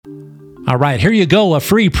All right, here you go, a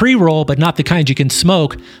free pre-roll, but not the kind you can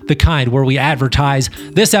smoke, the kind where we advertise.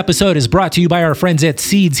 This episode is brought to you by our friends at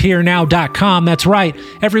seedsherenow.com. That's right,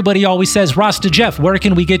 everybody always says, Rasta Jeff, where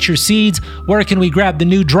can we get your seeds? Where can we grab the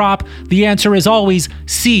new drop? The answer is always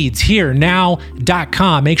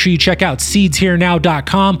seedsherenow.com. Make sure you check out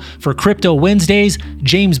seedsherenow.com for Crypto Wednesdays,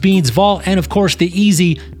 James Bean's Vault, and of course the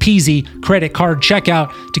easy peasy credit card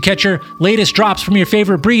checkout. To catch your latest drops from your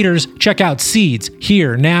favorite breeders, check out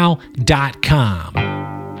seedsherenow.com.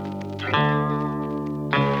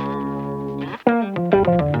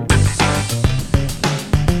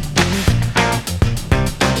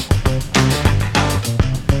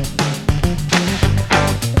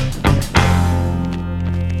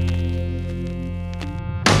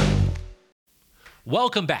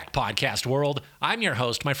 Welcome back, podcast world. I'm your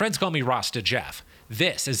host. My friends call me Rasta Jeff.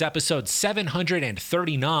 This is episode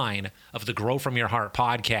 739 of the Grow From Your Heart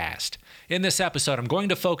podcast. In this episode, I'm going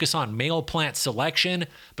to focus on male plant selection.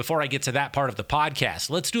 Before I get to that part of the podcast,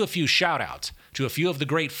 let's do a few shout outs to a few of the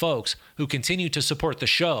great folks who continue to support the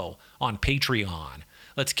show on Patreon.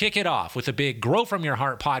 Let's kick it off with a big Grow From Your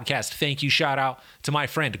Heart podcast thank you shout out to my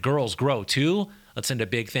friend Girls Grow Too. Let's send a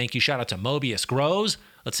big thank you shout out to Mobius Grows.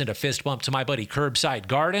 Let's send a fist bump to my buddy Curbside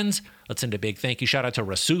Gardens. Let's send a big thank you shout out to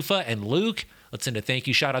Rasufa and Luke. Let's send a thank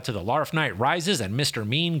you shout out to the Larf Knight Rises and Mr.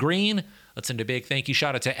 Mean Green. Let's send a big thank you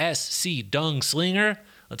shout out to SC Dung Slinger.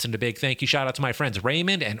 Let's send a big thank you shout out to my friends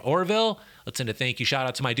Raymond and Orville. Let's send a thank you shout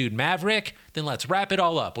out to my dude Maverick. Then let's wrap it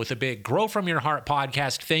all up with a big Grow From Your Heart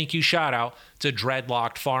podcast thank you shout out to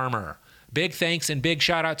Dreadlocked Farmer. Big thanks and big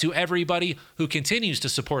shout out to everybody who continues to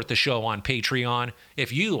support the show on Patreon.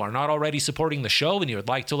 If you are not already supporting the show and you would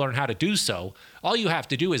like to learn how to do so, all you have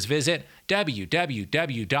to do is visit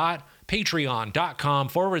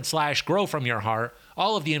www.patreon.com/growfromyourheart.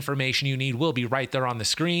 All of the information you need will be right there on the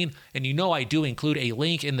screen. And you know I do include a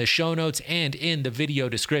link in the show notes and in the video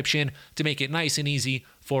description to make it nice and easy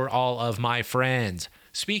for all of my friends.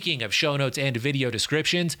 Speaking of show notes and video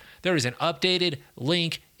descriptions, there is an updated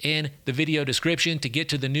link in the video description to get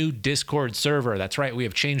to the new Discord server. That's right, we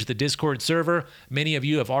have changed the Discord server. Many of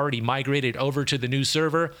you have already migrated over to the new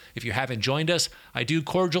server. If you haven't joined us, I do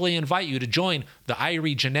cordially invite you to join the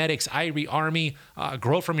Irie Genetics, Irie Army,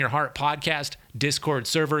 Grow From Your Heart podcast Discord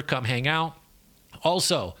server. Come hang out.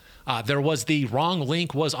 Also, there was the wrong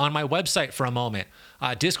link was on my website for a moment.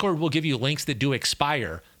 Discord will give you links that do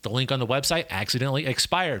expire. The link on the website accidentally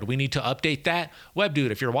expired. We need to update that. WebDude,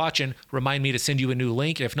 if you're watching, remind me to send you a new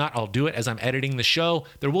link. If not, I'll do it as I'm editing the show.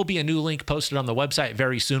 There will be a new link posted on the website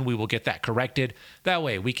very soon. We will get that corrected. That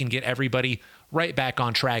way we can get everybody right back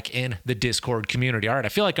on track in the Discord community. All right, I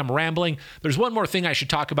feel like I'm rambling. There's one more thing I should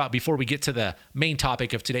talk about before we get to the main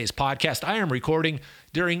topic of today's podcast. I am recording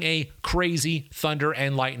during a crazy thunder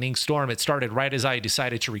and lightning storm. It started right as I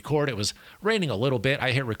decided to record. It was raining a little bit.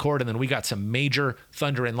 I hit record and then we got some major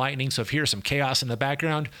thunder and lightning. So if you hear some chaos in the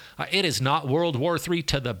background, it is not World War III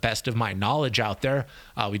to the best of my knowledge out there.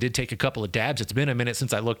 We did take a couple of dabs. It's been a minute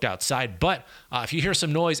since I looked outside, but if you hear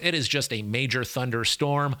some noise, it is just a major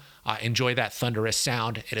thunderstorm. Enjoy that thunderous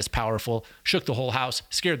sound. It is powerful. Shook the whole house,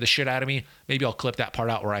 scared the shit out of me. Maybe I'll clip that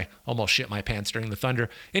part out where I almost shit my pants during the thunder.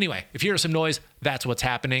 Anyway, if you hear some noise, that's what's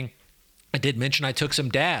happening. I did mention I took some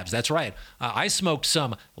dabs. That's right. I smoked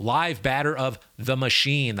some live batter of The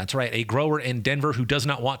Machine. That's right. A grower in Denver who does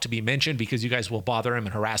not want to be mentioned because you guys will bother him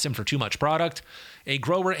and harass him for too much product. A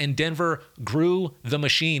grower in Denver grew The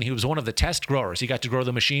Machine. He was one of the test growers. He got to grow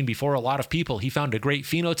The Machine before a lot of people. He found a great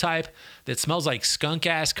phenotype that smells like skunk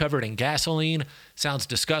ass covered in gasoline. Sounds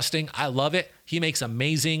disgusting. I love it. He makes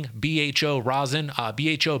amazing BHO rosin,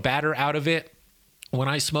 BHO batter out of it. When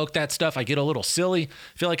I smoke that stuff, I get a little silly.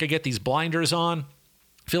 I feel like I get these blinders on.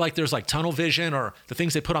 I feel like there's like tunnel vision or the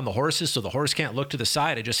things they put on the horses so the horse can't look to the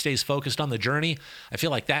side. It just stays focused on the journey. I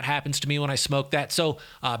feel like that happens to me when I smoke that. So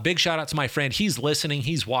big shout out to my friend. He's listening.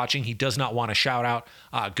 He's watching. He does not want to shout out.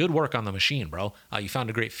 Good work on The Machine, bro. You found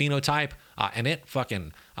a great phenotype and it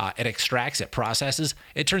fucking... it extracts, it processes,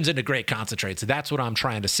 it turns into great concentrates. That's what I'm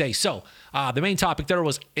trying to say. So the main topic there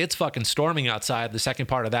was it's fucking storming outside. The second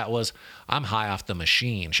part of that was I'm high off The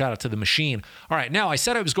Machine. Shout out to The Machine. All right, now I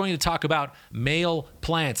said I was going to talk about male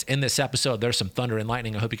plants in this episode. There's some thunder and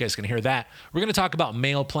lightning. I hope you guys can hear that. We're going to talk about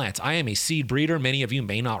male plants. I am a seed breeder. Many of you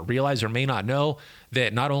may not realize or may not know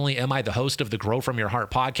that not only am I the host of the Grow From Your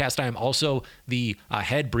Heart podcast, I am also the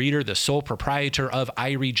head breeder, the sole proprietor of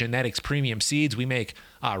Irie Genetics Premium Seeds. We make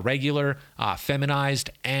regular,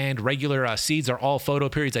 feminized, and regular seeds are all photo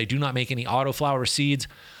periods. I do not make any autoflower seeds.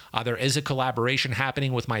 There is a collaboration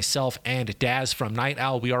happening with myself and Daz from Night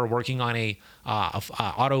Owl. We are working on a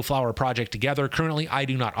autoflower project together. Currently, I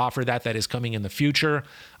do not offer that. That is coming in the future.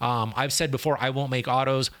 I've said before, I won't make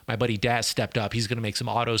autos. My buddy Daz stepped up. He's going to make some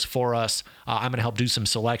autos for us. I'm going to help do some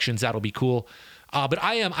selections. That'll be cool. But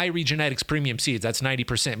I am Irie Genetics Premium Seeds. That's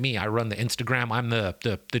 90% me. I run the Instagram. I'm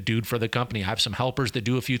the dude for the company. I have some helpers that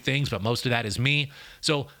do a few things, but most of that is me.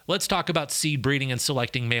 So let's talk about seed breeding and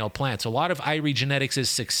selecting male plants. A lot of Irie Genetics'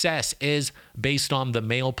 success is based on the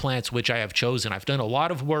male plants which I have chosen. I've done a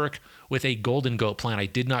lot of work with a golden goat plant. I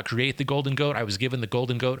did not create the golden goat. I was given the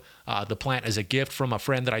golden goat, the plant, as a gift from a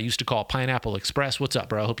friend that I used to call Pineapple Express. What's up,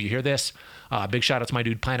 bro? I hope you hear this. Big shout out to my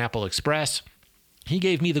dude Pineapple Express. He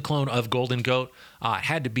gave me the clone of Golden Goat. It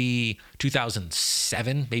had to be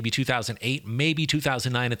 2007, maybe 2008, maybe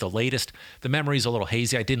 2009 at the latest. The memory's a little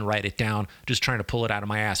hazy. I didn't write it down, just trying to pull it out of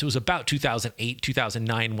my ass. It was about 2008,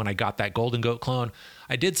 2009 when I got that Golden Goat clone.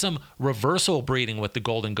 I did some reversal breeding with the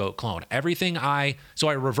Golden Goat clone. So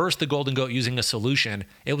I reversed the Golden Goat using a solution.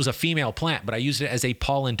 It was a female plant, but I used it as a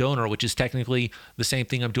pollen donor, which is technically the same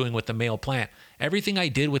thing I'm doing with the male plant. Everything I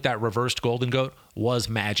did with that reversed Golden Goat was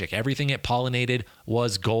magic. Everything it pollinated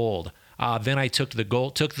was gold. Then I took the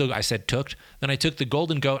Golden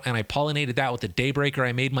Goat and I pollinated that with the Daybreaker.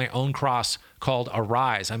 I made my own cross called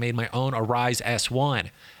Arise. I made my own Arise S1.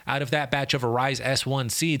 Out of that batch of Arise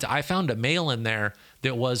S1 seeds, I found a male in there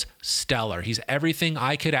that was stellar. He's everything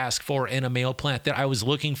I could ask for in a male plant that I was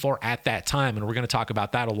looking for at that time, and we're going to talk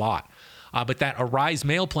about that a lot. But that Arise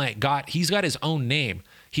male plant he's got his own name.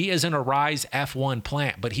 He is an Arise F1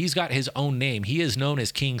 plant, but he's got his own name. He is known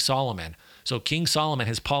as King Solomon. So King Solomon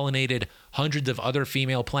has pollinated hundreds of other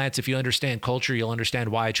female plants. If you understand culture, you'll understand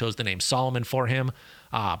why I chose the name Solomon for him.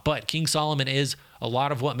 But King Solomon is a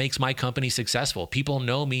lot of what makes my company successful. People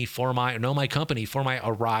know my company for my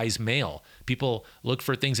Arise male. People look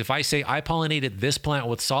for things. If I say I pollinated this plant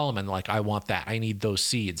with Solomon, like I want that, I need those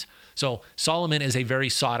seeds. So Solomon is a very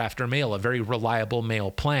sought after male, a very reliable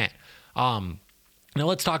male plant. Now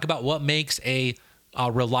let's talk about what makes a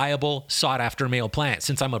reliable, sought-after male plant.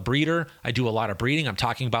 Since I'm a breeder, I do a lot of breeding. I'm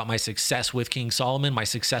talking about my success with King Solomon, my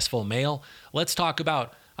successful male. Let's talk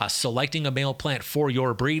about selecting a male plant for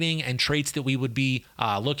your breeding and traits that we would be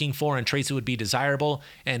looking for and traits that would be desirable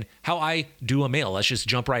and how I do a male. Let's just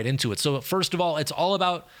jump right into it. So first of all, it's all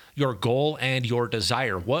about your goal and your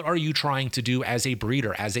desire. What are you trying to do as a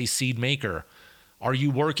breeder, as a seed maker? Are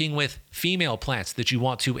you working with female plants that you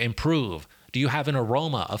want to improve? Do you have an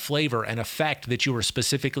aroma, a flavor, an effect that you are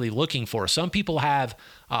specifically looking for? Some people have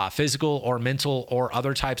physical or mental or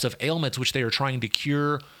other types of ailments which they are trying to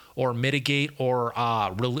cure or mitigate or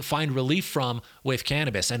find relief from with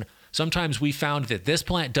cannabis. And sometimes we found that this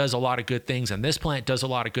plant does a lot of good things and this plant does a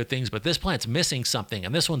lot of good things, but this plant's missing something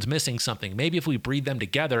and this one's missing something. Maybe if we breed them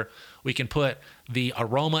together, we can put the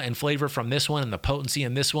aroma and flavor from this one and the potency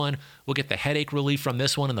in this one. We'll get the headache relief from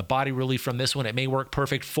this one and the body relief from this one. It may work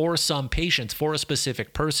perfect for some patients, for a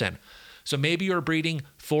specific person. So maybe you're breeding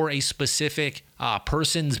for a specific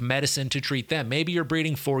person's medicine to treat them. Maybe you're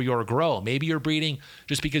breeding for your grow. Maybe you're breeding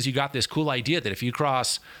just because you got this cool idea that if you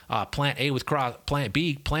cross plant A with plant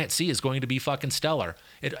B, plant C is going to be fucking stellar.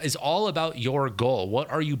 It is all about your goal. What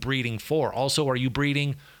are you breeding for? Also, are you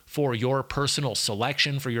breeding for your personal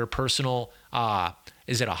selection, for your personal,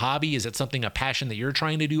 is it a hobby? Is it something, a passion that you're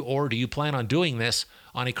trying to do? Or do you plan on doing this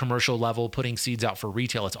on a commercial level, putting seeds out for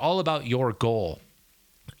retail? It's all about your goal.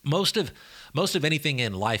 Most of anything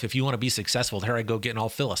in life, if you want to be successful, here I go getting all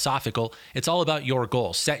philosophical, it's all about your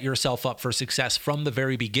goal. Set yourself up for success from the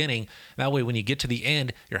very beginning. That way, when you get to the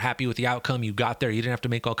end, you're happy with the outcome you got there. You didn't have to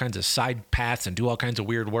make all kinds of side paths and do all kinds of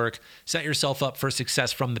weird work. Set yourself up for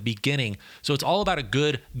success from the beginning. So it's all about a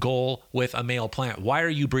good goal with a male plant. Why are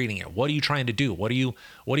you breeding it? What are you trying to do? What are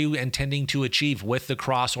you intending to achieve with the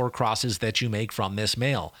cross or crosses that you make from this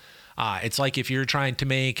male? It's like if you're trying to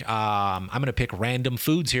make, I'm going to pick random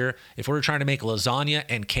foods here. If we're trying to make lasagna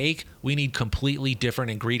and cake, we need completely different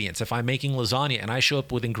ingredients. If I'm making lasagna and I show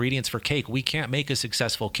up with ingredients for cake, we can't make a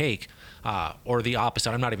successful cake, or the opposite.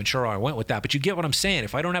 I'm not even sure how I went with that, but you get what I'm saying.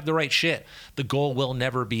 If I don't have the right shit, the goal will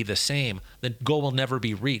never be the same. The goal will never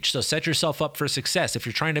be reached. So set yourself up for success. If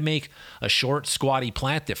you're trying to make a short, squatty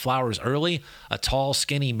plant that flowers early, a tall,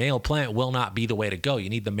 skinny male plant will not be the way to go. You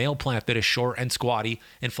need the male plant that is short and squatty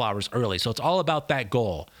and flowers early. So it's all about that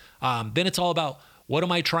goal. Then it's all about, what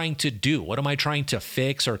am I trying to do? What am I trying to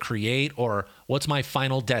fix or create, or what's my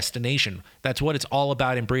final destination? That's what it's all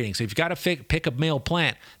about in breeding. So you've got to pick a male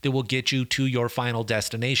plant that will get you to your final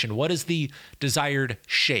destination. What is the desired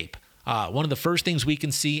shape? One of the first things we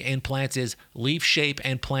can see in plants is leaf shape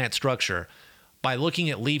and plant structure. by looking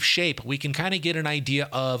at leaf shape, we can kind of get an idea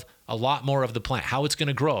of a lot more of the plant, how it's going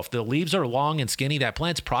to grow. If the leaves are long and skinny, that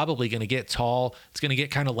plant's probably going to get tall. It's going to get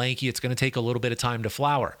kind of lanky. It's going to take a little bit of time to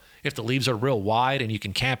flower. If the leaves are real wide and you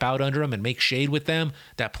can camp out under them and make shade with them,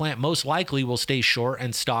 that plant most likely will stay short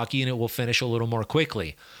and stocky and it will finish a little more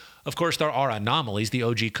quickly. Of course, there are anomalies. The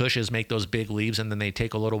OG Kushes make those big leaves and then they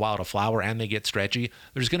take a little while to flower and they get stretchy.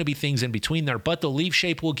 There's going to be things in between there, but the leaf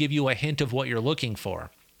shape will give you a hint of what you're looking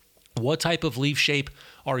for. What type of leaf shape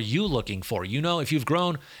are you looking for? You know, if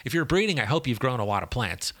you're breeding, I hope you've grown a lot of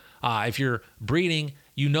plants. If you're breeding,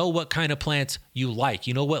 you know what kind of plants you like.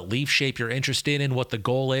 You know what leaf shape you're interested in, what the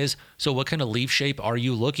goal is. So what kind of leaf shape are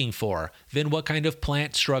you looking for? Then what kind of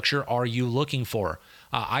plant structure are you looking for?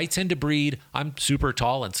 I tend to breed, I'm super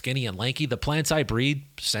tall and skinny and lanky. The plants I breed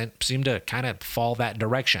seem to kind of fall that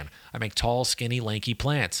direction. I make tall, skinny, lanky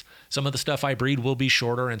plants. Some of the stuff I breed will be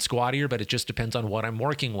shorter and squattier, but it just depends on what I'm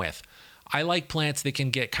working with. I like plants that can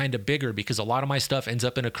get kind of bigger because a lot of my stuff ends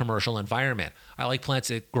up in a commercial environment. I like plants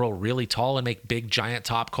that grow really tall and make big, giant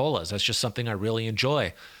top colas. That's just something I really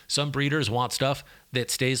enjoy. Some breeders want stuff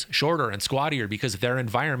that stays shorter and squattier because their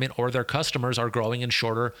environment or their customers are growing in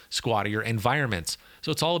shorter, squattier environments.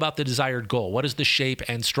 So it's all about the desired goal. What is the shape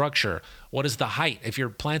and structure? What is the height? If your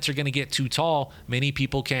plants are going to get too tall, many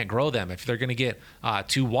people can't grow them. If they're going to get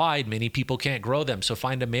too wide, many people can't grow them. So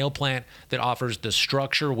find a male plant that offers the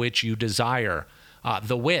structure which you desire.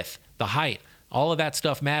 The width, the height, all of that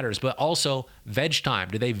stuff matters, but also veg time.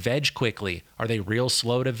 Do they veg quickly? Are they real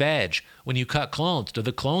slow to veg? When you cut clones, do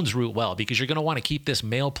the clones root well? Because you're going to want to keep this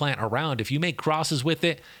male plant around. If you make crosses with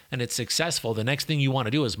it and it's successful, the next thing you want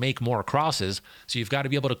to do is make more crosses. So you've got to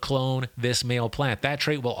be able to clone this male plant. That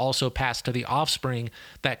trait will also pass to the offspring,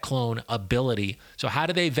 that clone ability. So how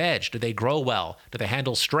do they veg? Do they grow well? Do they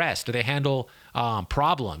handle stress? Do they handle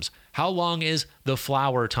problems? How long is the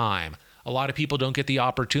flower time? A lot of people don't get the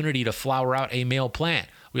opportunity to flower out a male plant.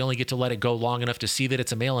 We only get to let it go long enough to see that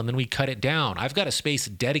it's a male, and then we cut it down. I've got a space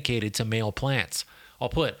dedicated to male plants. I'll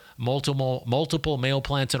put multiple male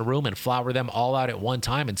plants in a room and flower them all out at one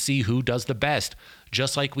time and see who does the best,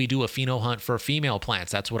 just like we do a pheno hunt for female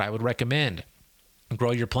plants. That's what I would recommend.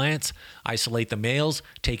 Grow your plants, isolate the males,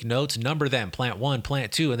 take notes, number them, plant 1,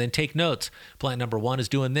 plant 2, and then take notes. Plant number 1 is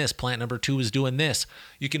doing this, plant number 2 is doing this.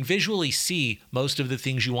 You can visually see most of the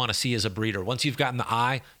things you want to see as a breeder. Once you've gotten the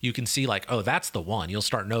eye, you can see like, oh, that's the one. You'll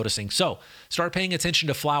start noticing. So start paying attention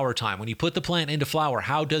to flower time. When you put the plant into flower,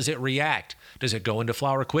 how does it react? Does it go into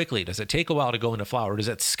flower quickly? Does it take a while to go into flower? Does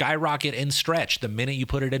it skyrocket and stretch the minute you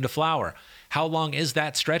put it into flower? How long is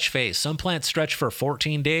that stretch phase? Some plants stretch for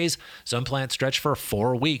 14 days. Some plants stretch for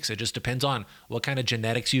 4 weeks. It just depends on what kind of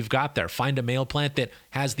genetics you've got there. Find a male plant that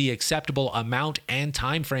has the acceptable amount and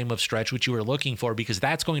time frame of stretch which you are looking for, because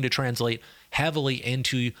that's going to translate heavily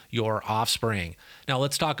into your offspring. Now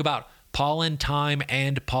let's talk about pollen time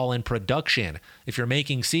and pollen production. If you're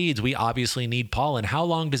making seeds, we obviously need pollen. How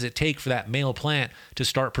long does it take for that male plant to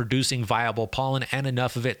start producing viable pollen and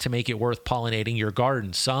enough of it to make it worth pollinating your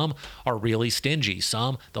garden? Some are really stingy.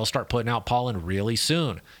 Some, they'll start putting out pollen really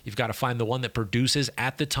soon. You've got to find the one that produces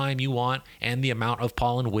at the time you want and the amount of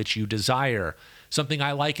pollen which you desire. Something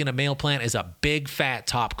I like in a male plant is a big fat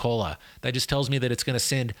top cola. That just tells me that it's going to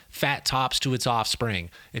send fat tops to its offspring.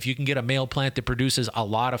 If you can get a male plant that produces a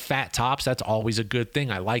lot of fat tops, that's always a good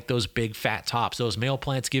thing. I like those big fat tops. Those male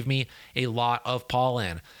plants give me a lot of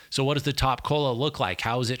pollen. So what does the top cola look like?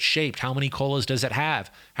 How is it shaped? How many colas does it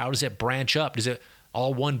have? How does it branch up? Does it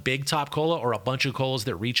all one big top cola or a bunch of colas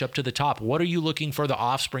that reach up to the top? What are you looking for the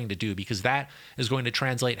offspring to do? Because that is going to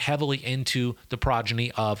translate heavily into the progeny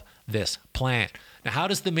of this plant. Now, how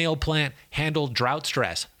does the male plant handle drought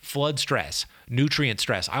stress, flood stress, nutrient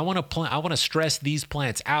stress? I want to stress these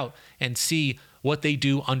plants out and see what they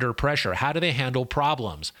do under pressure. How do they handle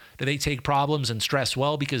problems? Do they take problems and stress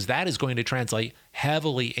well? Because that is going to translate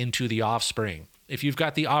heavily into the offspring. If you've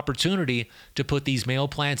got the opportunity to put these male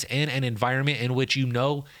plants in an environment in which you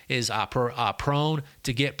know is prone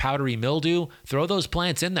to get powdery mildew, throw those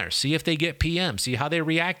plants in there. See if they get PM. See how they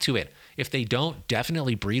react to it. If they don't,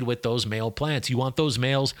 definitely breed with those male plants. You want those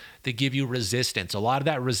males that give you resistance. A lot of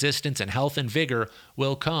that resistance and health and vigor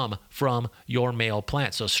will come from your male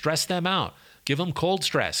plant. So stress them out. Give them cold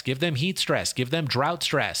stress. Give them heat stress. Give them drought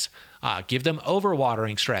stress. Give them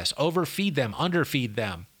overwatering stress. Overfeed them. Underfeed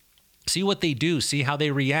them. See what they do. See how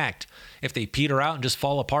they react. If they peter out and just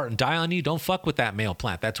fall apart and die on you, don't fuck with that male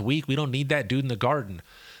plant. That's weak. We don't need that dude in the garden.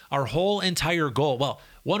 Our whole entire goal, well,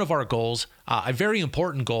 one of our goals, a very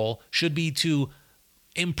important goal, should be to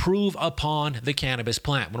improve upon the cannabis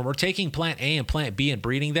plant. When we're taking plant A and plant B and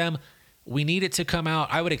breeding them, we need it to come out,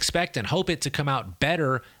 I would expect and hope it to come out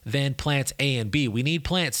better than plants A and B. We need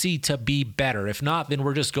plant C to be better. If not, then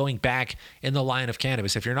we're just going back in the line of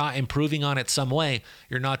cannabis. If you're not improving on it some way,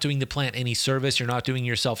 you're not doing the plant any service. You're not doing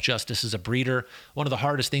yourself justice as a breeder. One of the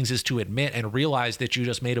hardest things is to admit and realize that you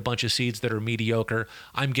just made a bunch of seeds that are mediocre.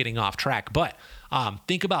 I'm getting off track, but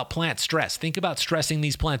think about plant stress. Think about stressing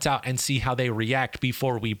these plants out and see how they react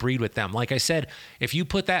before we breed with them. Like I said, if you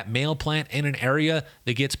put that male plant in an area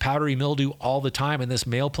that gets powdery mildew all the time and this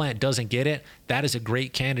male plant doesn't get it, that is a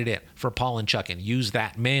great candidate for pollen chucking. Use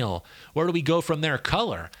that male. Where do we go from there?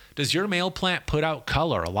 Color. Does your male plant put out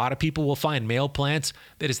color? A lot of people will find male plants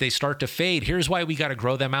that as they start to fade, here's why we got to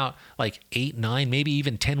grow them out like 8, 9, maybe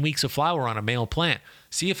even 10 weeks of flower on a male plant.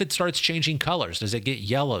 See if it starts changing colors. Does it get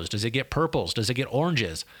yellows? Does it get purples? Does it get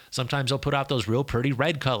oranges? Sometimes they'll put out those real pretty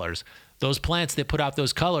red colors. Those plants that put out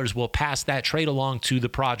those colors will pass that trait along to the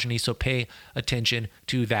progeny, so pay attention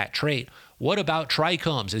to that trait. What about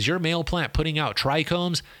trichomes? Is your male plant putting out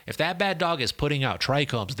trichomes? If that bad dog is putting out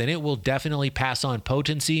trichomes, then it will definitely pass on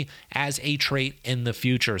potency as a trait in the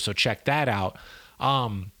future. So check that out.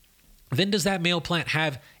 Then does that male plant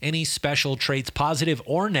have any special traits, positive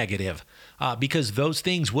or negative? Because those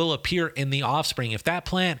things will appear in the offspring. If that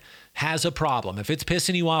plant has a problem, if it's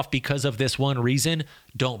pissing you off because of this one reason,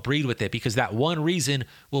 don't breed with it, because that one reason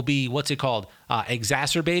will be,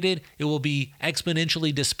 exacerbated. It will be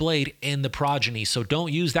exponentially displayed in the progeny. So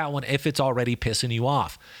don't use that one if it's already pissing you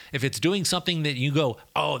off. If it's doing something that you go,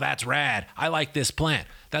 oh, that's rad, I like this plant.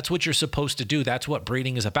 That's what you're supposed to do. That's what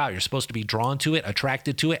breeding is about. You're supposed to be drawn to it,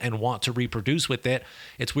 attracted to it, and want to reproduce with it.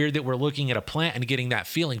 It's weird that we're looking at a plant and getting that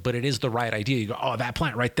feeling, but it is the right idea. You go, oh, that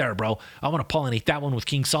plant right there, bro. I want to pollinate that one with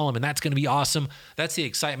King Solomon. That's going to be awesome. That's the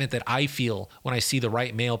excitement that I feel when I see the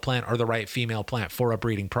right male plant or the right female plant for a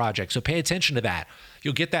breeding project. So pay attention to that.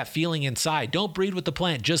 You'll get that feeling inside. Don't breed with the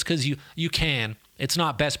plant just because you can. It's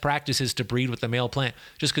not best practices to breed with the male plant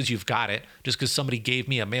just because you've got it, just because somebody gave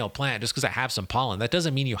me a male plant, just because I have some pollen. That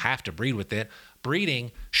doesn't mean you have to breed with it.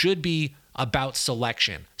 Breeding should be about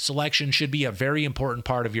selection. Selection should be a very important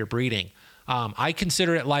part of your breeding. I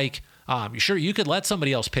consider it like, sure, you could let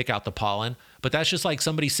somebody else pick out the pollen, but that's just like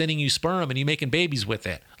somebody sending you sperm and you making babies with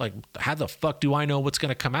it. Like, how the fuck do I know what's going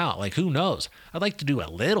to come out? Like, who knows? I'd like to do a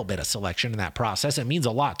little bit of selection in that process. It means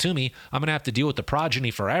a lot to me. I'm going to have to deal with the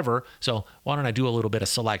progeny forever. So why don't I do a little bit of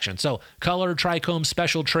selection? So color, trichome,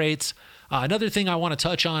 special traits. Another thing I want to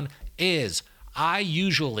touch on is I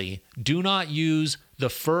usually do not use the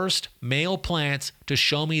first male plants to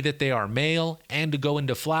show me that they are male and to go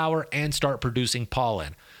into flower and start producing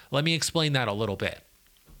pollen. Let me explain that a little bit.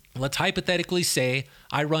 Let's hypothetically say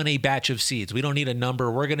I run a batch of seeds. We don't need a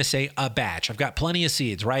number. We're going to say a batch. I've got plenty of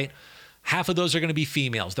seeds, right? Half of those are going to be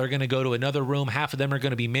females. They're going to go to another room. Half of them are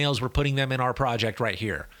going to be males. We're putting them in our project right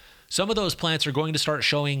here. Some of those plants are going to start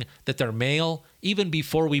showing that they're male even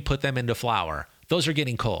before we put them into flower. Those are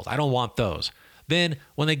getting cold. I don't want those. Then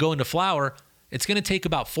when they go into flower, it's going to take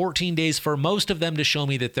about 14 days for most of them to show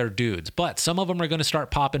me that they're dudes. But some of them are going to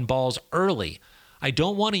start popping balls early. I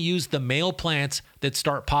don't want to use the male plants that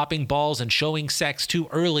start popping balls and showing sex too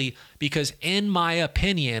early because, in my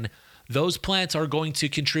opinion, those plants are going to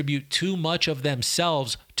contribute too much of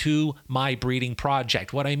themselves to my breeding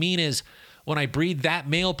project. What I mean is, when I breed that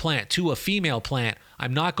male plant to a female plant,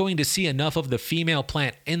 I'm not going to see enough of the female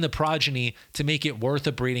plant in the progeny to make it worth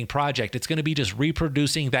a breeding project. It's going to be just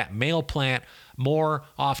reproducing that male plant more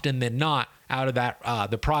often than not out of that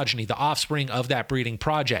the progeny, the offspring of that breeding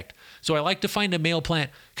project. So I like to find a male plant.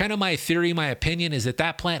 Kind of my theory, my opinion is that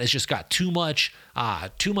that plant has just got too much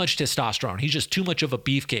testosterone. He's just too much of a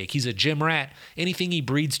beefcake. He's a gym rat. Anything he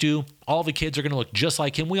breeds to, all the kids are going to look just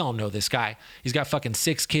like him. We all know this guy. He's got fucking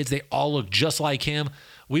 6 kids. They all look just like him.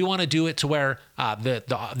 We want to do it to where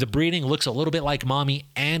the breeding looks a little bit like mommy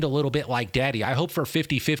and a little bit like daddy. I hope for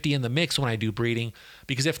 50-50 in the mix when I do breeding,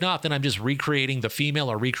 because if not, then I'm just recreating the female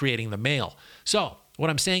or recreating the male. So what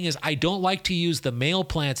I'm saying is I don't like to use the male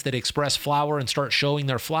plants that express flower and start showing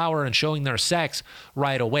their flower and showing their sex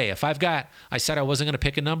right away. If I said I wasn't going to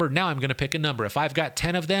pick a number, now I'm going to pick a number. If I've got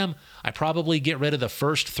 10 of them, I probably get rid of the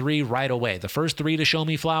first 3 right away. The first 3 to show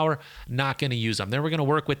me flower, not going to use them. Then we're going to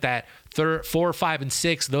work with that 4, 5, and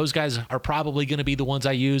 6. Those guys are probably going to be the ones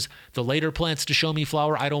I use. The later plants to show me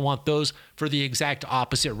flower, I don't want those for the exact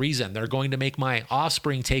opposite reason. They're going to make my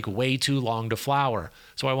offspring take way too long to flower.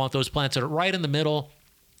 So I want those plants that are right in the middle.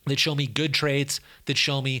 that show me good traits, that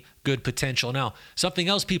show me good potential. Now, something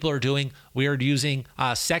else people are doing, we are using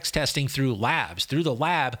sex testing through labs. Through the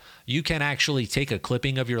lab, you can actually take a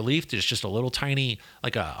clipping of your leaf. There's just a little tiny,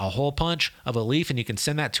 like a hole punch of a leaf, and you can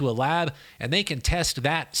send that to a lab, and they can test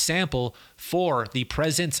that sample for the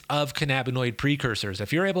presence of cannabinoid precursors.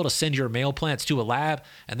 If you're able to send your male plants to a lab,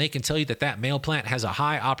 and they can tell you that that male plant has a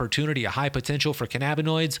high opportunity, a high potential for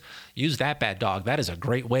cannabinoids, use that bad dog. That is a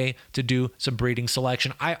great way to do some breeding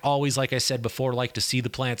selection. I always, like I said before, like to see the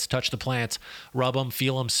plants, touch the plants, rub them,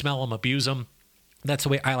 feel them, smell them, abuse them. That's the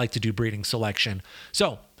way I like to do breeding selection.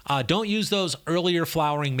 So don't use those earlier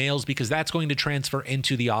flowering males because that's going to transfer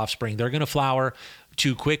into the offspring. They're going to flower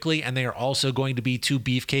too quickly, and they are also going to be too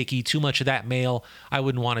beefcakey, too much of that male. I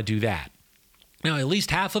wouldn't want to do that. Now, at least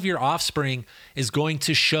half of your offspring is going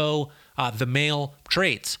to show the male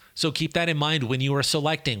traits. So keep that in mind when you are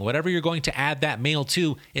selecting. Whatever you're going to add that male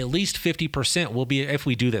to, at least 50% will be, if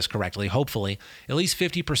we do this correctly, hopefully, at least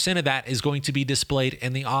 50% of that is going to be displayed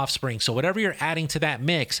in the offspring. So whatever you're adding to that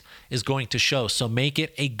mix is going to show. So make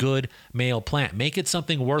it a good male plant. Make it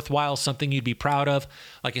something worthwhile, something you'd be proud of.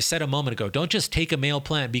 Like I said a moment ago, don't just take a male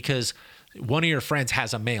plant because one of your friends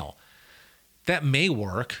has a male. That may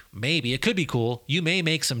work, maybe. It could be cool. You may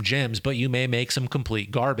make some gems, but you may make some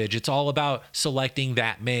complete garbage. It's all about selecting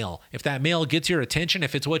that male. If that male gets your attention,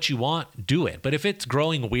 if it's what you want, do it. But if it's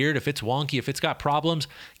growing weird, if it's wonky, if it's got problems,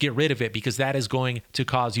 get rid of it because that is going to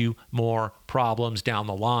cause you more problems down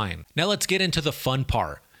the line. Now let's get into the fun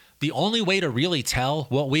part. The only way to really tell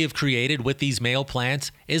what we have created with these male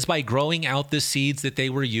plants is by growing out the seeds that they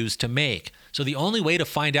were used to make. So the only way to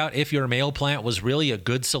find out if your male plant was really a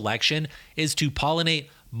good selection is to pollinate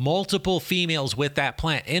multiple females with that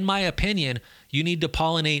plant. In my opinion, you need to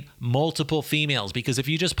pollinate multiple females because if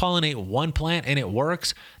you just pollinate one plant and it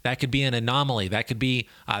works, that could be an anomaly. That could be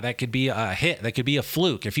a hit. That could be a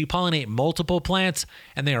fluke. If you pollinate multiple plants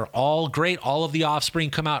and they are all great, all of the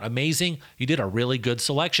offspring come out amazing, you did a really good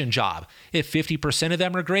selection job. If 50% of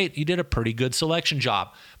them are great, you did a pretty good selection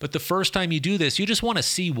job. But the first time you do this, you just want to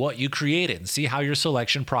see what you created and see how your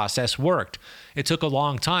selection process worked. It took a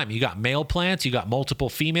long time. You got male plants, you got multiple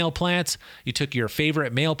female plants, you took your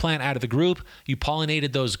favorite male plant out of the group, you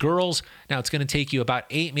pollinated those girls. Now it's going to take you about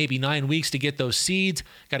 8, maybe 9 weeks to get those seeds.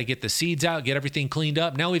 Got to get the seeds out, get everything cleaned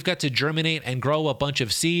up. Now we've got to germinate and grow a bunch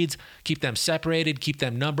of seeds, keep them separated, keep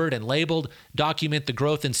them numbered and labeled, document the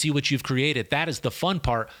growth and see what you've created. That is the fun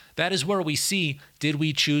part. That is where we see, did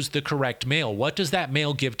we choose the correct male? What does that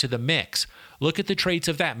male give to the mix? Look at the traits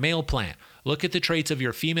of that male plant. Look at the traits of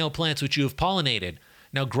your female plants which you have pollinated.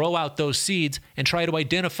 Now grow out those seeds and try to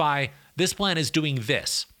identify this plant is doing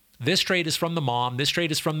this. This trait is from the mom. This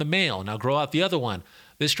trait is from the male. Now grow out the other one.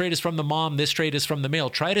 This trait is from the mom. This trait is from the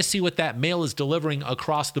male. Try to see what that male is delivering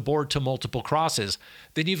across the board to multiple crosses.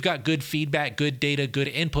 Then you've got good feedback, good data, good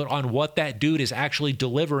input on what that dude is actually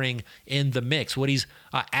delivering in the mix, what he's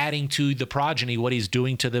adding to the progeny, what he's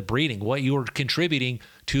doing to the breeding, what you're contributing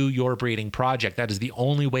to your breeding project. That is the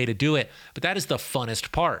only way to do it. But that is the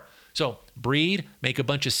funnest part. So breed, make a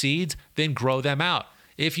bunch of seeds, then grow them out.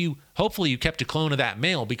 Hopefully you kept a clone of that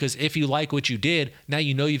male because if you like what you did, now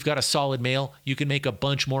you know you've got a solid male, you can make a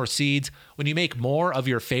bunch more seeds. When you make more of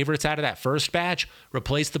your favorites out of that first batch,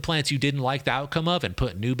 replace the plants you didn't like the outcome of and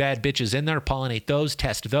put new bad bitches in there, pollinate those,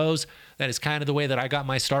 test those. That is kind of the way that I got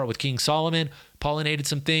my start with King Solomon. Pollinated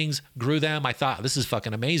some things, grew them. I thought, this is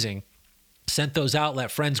fucking amazing. Sent those out,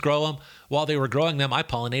 let friends grow them. While they were growing them, I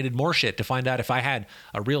pollinated more shit to find out if I had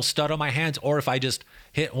a real stud on my hands or if I just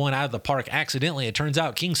hit one out of the park accidentally. It turns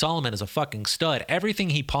out King Solomon is a fucking stud. Everything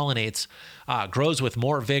he pollinates grows with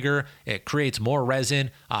more vigor. It creates more resin,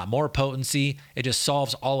 more potency. It just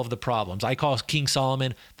solves all of the problems. I call King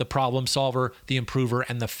Solomon the problem solver, the improver,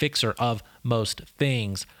 and the fixer of most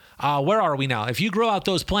things. Where are we now? If you grow out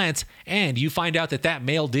those plants and you find out that that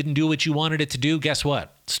male didn't do what you wanted it to do, guess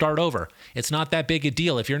what? Start over. It's not that big a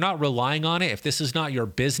deal. If you're not relying on it, if this is not your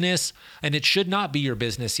business, and it should not be your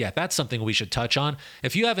business yet, that's something we should touch on.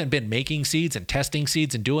 If you haven't been making seeds and testing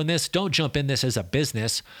seeds and doing this, don't jump in this as a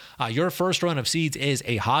business. Your first run of seeds is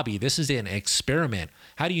a hobby. This is an experiment.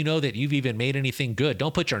 How do you know that you've even made anything good?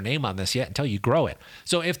 Don't put your name on this yet until you grow it.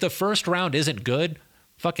 So if the first round isn't good,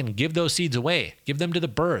 fucking give those seeds away. Give them to the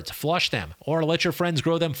birds. Flush them. Or let your friends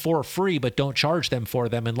grow them for free, but don't charge them for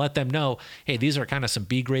them and let them know, hey, these are kind of some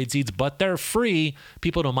B-grade seeds, but they're free.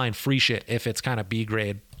 People don't mind free shit if it's kind of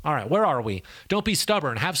B-grade. All right, where are we? Don't be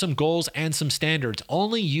stubborn. Have some goals and some standards.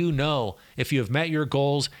 Only you know if you have met your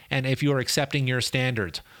goals and if you are accepting your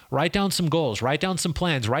standards. Write down some goals, write down some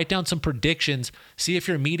plans, write down some predictions. See if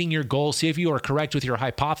you're meeting your goals. See if you are correct with your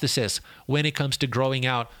hypothesis when it comes to growing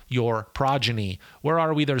out your progeny. Where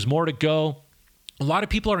are we? There's more to go. A lot of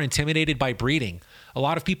people are intimidated by breeding. A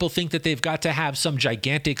lot of people think that they've got to have some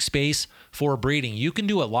gigantic space for breeding. You can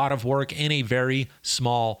do a lot of work in a very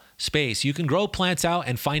small space. You can grow plants out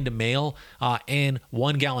and find a male in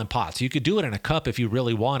 1 gallon pots. You could do it in a cup if you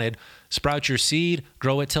really wanted. Sprout your seed,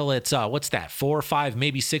 grow it till it's, 4, 5,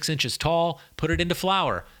 maybe 6 inches tall, put it into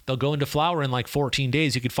flower. They'll go into flower in like 14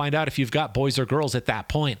 days. You could find out if you've got boys or girls at that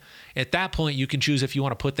point. At that point, you can choose if you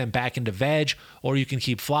want to put them back into veg, or you can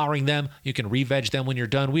keep flowering them. You can re-veg them when you're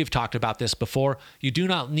done. We've talked about this before. You do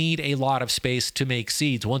not need a lot of space to make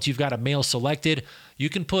seeds. Once you've got a male selected, you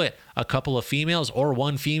can put a couple of females or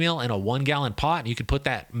one female in a 1 gallon pot. You could put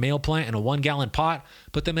that male plant in a 1 gallon pot,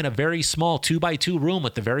 put them in a very small 2x2 room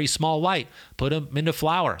with a very small light, put them into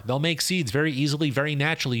flower. They'll make seeds very easily, very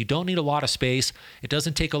naturally. You don't need a lot of space. It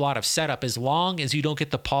doesn't take a lot of setup. As long as you don't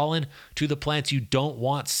get the pollen to the plants you don't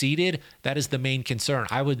want seeded, that is the main concern.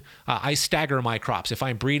 I stagger my crops. If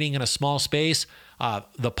I'm breeding in a small space,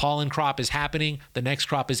 the pollen crop is happening, the next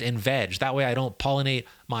crop is in veg. That way I don't pollinate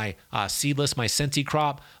my seedless, my Scentsy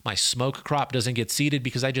crop, my smoke crop doesn't get seeded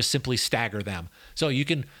because I just simply stagger them. So you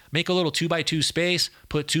can make a little 2x2 space,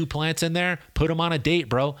 put 2 plants in there, put them on a date,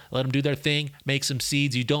 bro. Let them do their thing, make some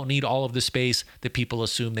seeds. You don't need all of the space that people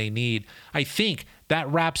assume they need. I think that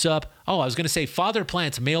wraps up. I was going to say father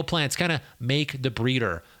plants, male plants kind of make the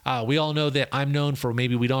breeder. We all know that I'm known for,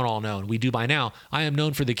 maybe we don't all know, we do by now. I am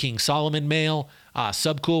known for the King Solomon male.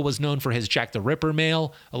 Subcool was known for his Jack the Ripper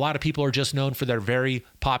male. A lot of people are just known for their very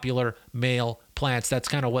popular male plants. That's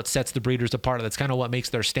kind of what sets the breeders apart. That's kind of what makes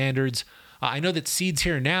their standards. I know that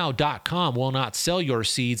seedsherenow.com will not sell your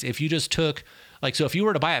seeds if you just took, so if you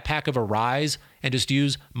were to buy a pack of Arise and just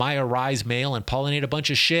use my Arise male and pollinate a bunch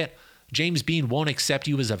of shit, James Bean won't accept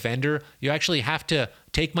you as a vendor. You actually have to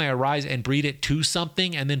take my Arise and breed it to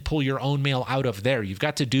something and then pull your own male out of there. You've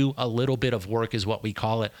got to do a little bit of work is what we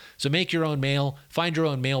call it. So make your own male, find your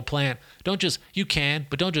own male plant. You can,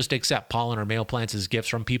 but don't just accept pollen or male plants as gifts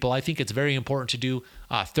from people. I think it's very important to do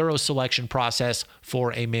a thorough selection process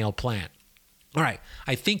for a male plant. All right,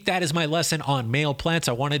 I think that is my lesson on male plants.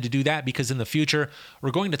 I wanted to do that because in the future,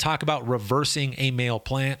 we're going to talk about reversing a male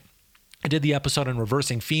plant. I did the episode on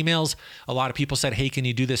reversing females. A lot of people said, hey, can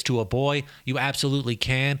you do this to a boy? You absolutely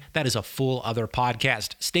can. That is a full other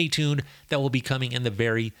podcast. Stay tuned. That will be coming in the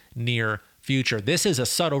very near future. This is a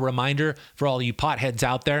subtle reminder for all you potheads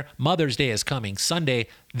out there. Mother's Day is coming. Sunday,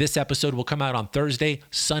 this episode will come out on Thursday.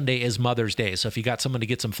 Sunday is Mother's Day. So if you got someone to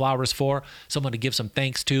get some flowers for, someone to give some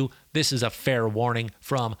thanks to, this is a fair warning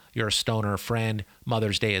from your stoner friend.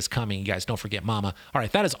 Mother's Day is coming. You guys don't forget mama. All right,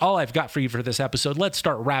 that is all I've got for you for this episode. Let's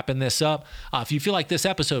start wrapping this up. If you feel like this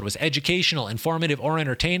episode was educational, informative, or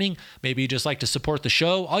entertaining, maybe you just like to support the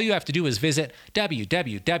show, all you have to do is visit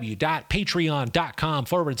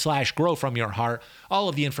www.patreon.com/growfromyourheart. All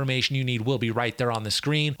of the information you need will be right there on the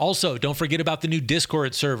screen. Also, don't forget about the new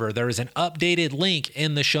Discord server. There is an updated link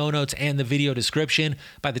in the show notes and the video description.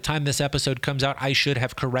 By the time this episode comes out, I should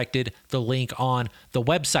have corrected the link on the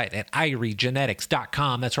website at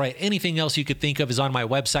iriegenetics.com. That's right. Anything else you could think of is on my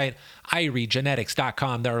website,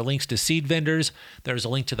 iriegenetics.com. There are links to seed vendors. There's a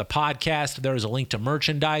link to the podcast. There's a link to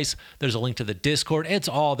merchandise. There's a link to the Discord. It's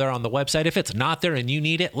all there on the website. If it's not there and you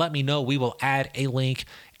need it, let me know. We will add a link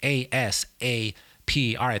ASAP.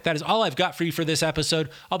 All right, that is all I've got for you for this episode.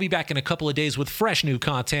 I'll be back in a couple of days with fresh new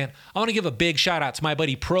content. I want to give a big shout out to my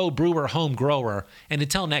buddy Pro Brewer Home Grower. And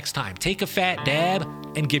until next time, take a fat dab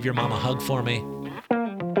and give your mom a hug for me.